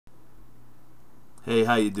Hey,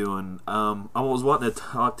 how you doing? I was wanting to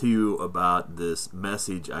talk to you about this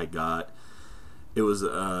message I got. It was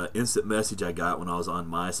an instant message I got when I was on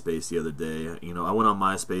MySpace the other day. I went on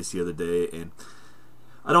MySpace the other day, and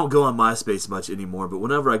I don't go on MySpace much anymore, but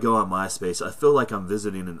whenever I go on MySpace, I feel like I'm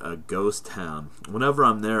visiting a ghost town. Whenever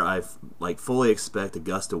I'm there, I fully expect a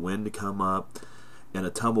gust of wind to come up and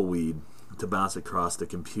a tumbleweed to bounce across the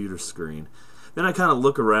computer screen. Then I kind of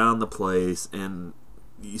look around the place, and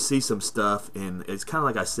you see some stuff, and it's kind of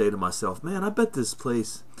like I say to myself, man, I bet this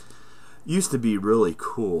place used to be really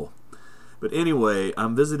cool. But anyway,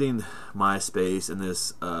 I'm visiting MySpace, and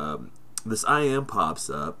this IM pops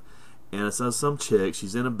up, and it's some chick.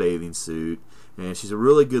 She's in a bathing suit, and she's a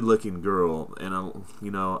really good-looking girl. And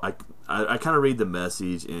I kind of read the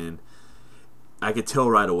message, and I could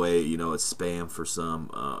tell right away, it's spam for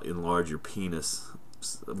some Enlarge Your Penis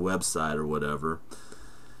website or whatever.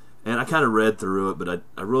 And I kind of read through it, but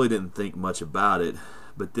I really didn't think much about it.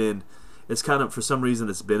 But then it's kind of, for some reason,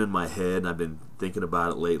 it's been in my head, and I've been thinking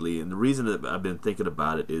about it lately. And the reason that I've been thinking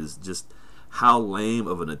about it is just how lame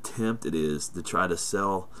of an attempt it is to try to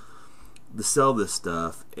sell this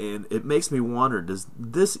stuff. And it makes me wonder, does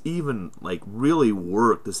this even really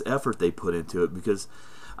work, this effort they put into it? Because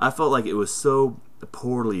I felt like it was so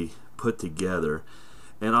poorly put together.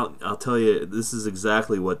 And I'll tell you, this is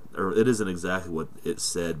exactly what, or it isn't exactly what it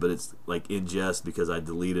said, but it's in jest because I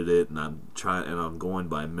deleted it, and I'm going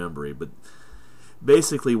by memory. But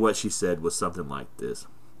basically what she said was something like this.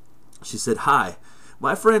 She said, "Hi,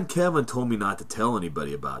 my friend Kevin told me not to tell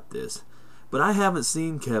anybody about this, but I haven't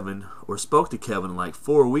seen Kevin or spoke to Kevin in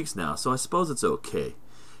 4 weeks now, so I suppose it's okay.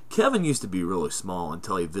 Kevin used to be really small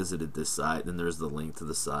until he visited this site," and there's the link to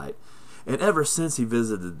the site. "And ever since he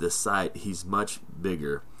visited this site, he's much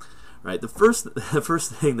bigger." Right? The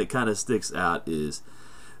first thing that kind of sticks out is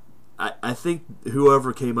I think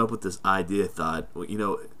whoever came up with this idea thought,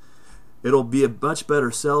 it'll be a much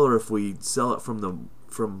better seller if we sell it from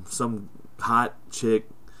some hot chick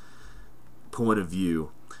point of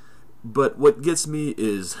view. But what gets me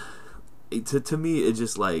is, to me, it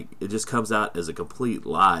just comes out as a complete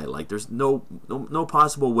lie. There's no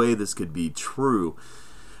possible way this could be true.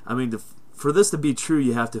 I mean, for this to be true,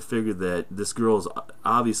 you have to figure that this girl's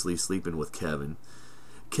obviously sleeping with Kevin.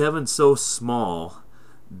 Kevin's so small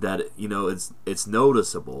that it's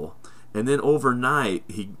noticeable, and then overnight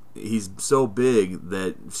he's so big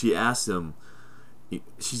that she's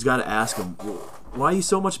got to ask him, "Why are you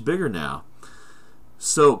so much bigger now?"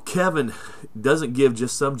 So Kevin doesn't give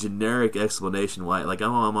just some generic explanation why,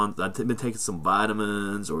 I've been taking some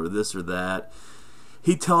vitamins or this or that.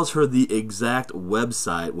 He tells her the exact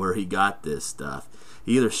website where he got this stuff.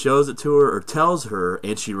 He either shows it to her or tells her,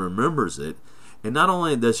 and she remembers it. And not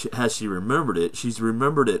only has she remembered it, she's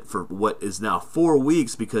remembered it for what is now 4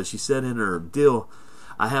 weeks, because she said in her deal,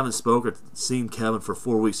 "I haven't spoken or seen Kevin for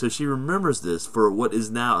 4 weeks." So she remembers this for what is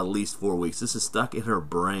now at least 4 weeks. This is stuck in her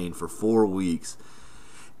brain for 4 weeks.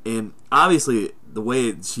 And obviously, the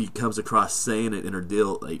way she comes across saying it in her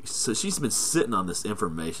deal, so she's been sitting on this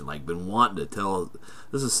information, been wanting to tell.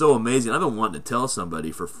 This is so amazing. I've been wanting to tell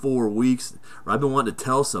somebody for 4 weeks, or I've been wanting to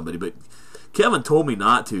tell somebody, but Kevin told me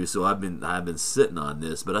not to, so I've been sitting on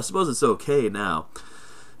this. But I suppose it's okay now.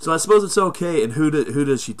 So I suppose it's okay. And who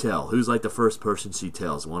does she tell? Who's the first person she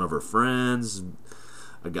tells? One of her friends?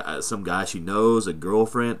 Some guy she knows, a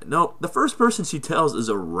girlfriend? No, the first person she tells is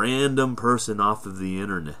a random person off the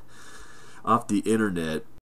internet.